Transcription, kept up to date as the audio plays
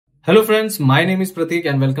Hello friends, my name is Pratik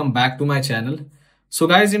and welcome back to my channel. So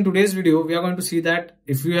guys, in today's video, we are going to see that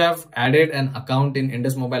if you have added an account in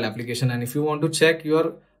IndusMobile application and if you want to check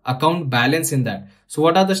your account balance in that. So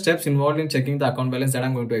what are the steps involved in checking the account balance that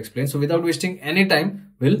I'm going to explain. So without wasting any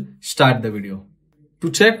time, we'll start the video.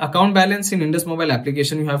 To check account balance in IndusMobile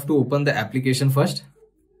application, you have to open the application first.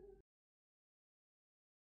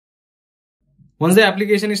 Once the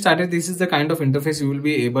application is started, this is the kind of interface you will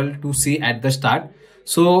be able to see at the start.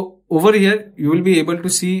 So over here, you will be able to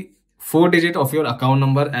see 4 digits of your account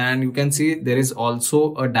number, and you can see there is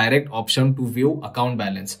also a direct option to view account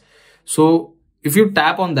balance. So if you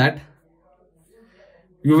tap on that,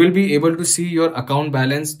 you will be able to see your account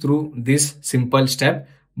balance through this simple step.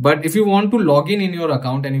 But if you want to log in your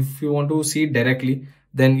account and if you want to see directly,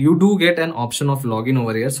 then you do get an option of login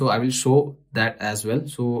over here. So I will show that as well.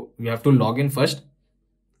 So you have to log in first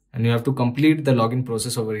and you have to complete the login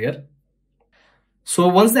process over here. So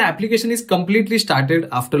once the application is completely started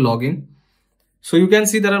after login, so you can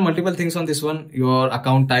see there are multiple things on this one, your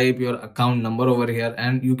account type, your account number over here,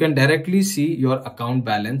 and you can directly see your account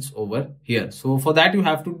balance over here. So for that, you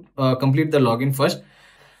have to complete the login first.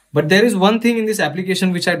 But there is one thing in this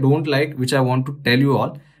application which I don't like, which I want to tell you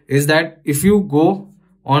all, is that if you go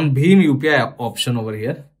on Bhim UPI option over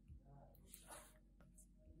here,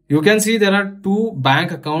 you can see there are 2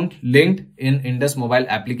 bank accounts linked in IndusMobile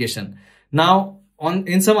application. Now,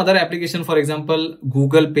 in some other application, for example,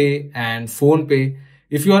 Google Pay and Phone Pay,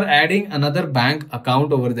 if you are adding another bank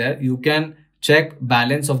account over there, you can check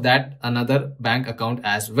balance of that another bank account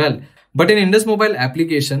as well. But in IndusMobile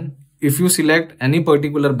application, if you select any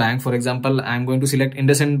particular bank, for example, I'm going to select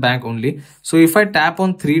IndusInd bank only. So if I tap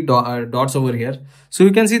on 3 dots over here, so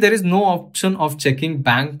you can see there is no option of checking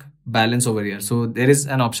bank balance over here. So there is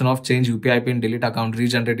an option of change UPI pin, delete account,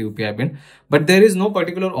 regenerate UPI pin, but there is no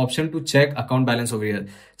particular option to check account balance over here.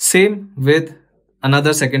 Same with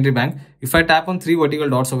another secondary bank. If I tap on 3 vertical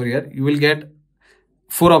dots over here, you will get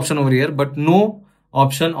 4 options over here, but no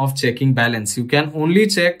option of checking balance. You can only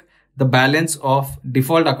check the balance of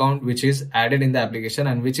default account which is added in the application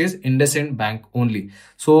and which is IndusInd bank only.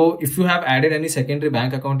 So if you have added any secondary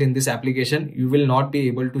bank account in this application, you will not be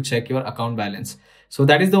able to check your account balance. So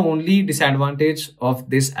that is the only disadvantage of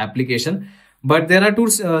this application. But there are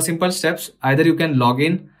 2 simple steps. Either you can log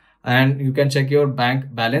in and you can check your bank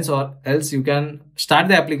balance, or else you can start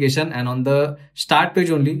the application and on the start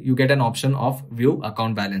page only you get an option of view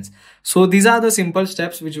account balance. So these are the simple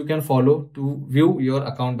steps which you can follow to view your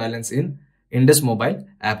account balance in IndusMobile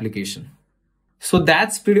application. So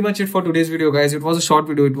that's pretty much it for today's video, guys. It was a short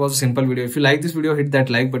video. It was a simple video. If you like this video, hit that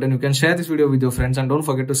like button. You can share this video with your friends and don't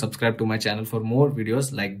forget to subscribe to my channel for more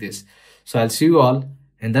videos like this. So I'll see you all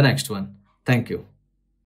in the next one. Thank you.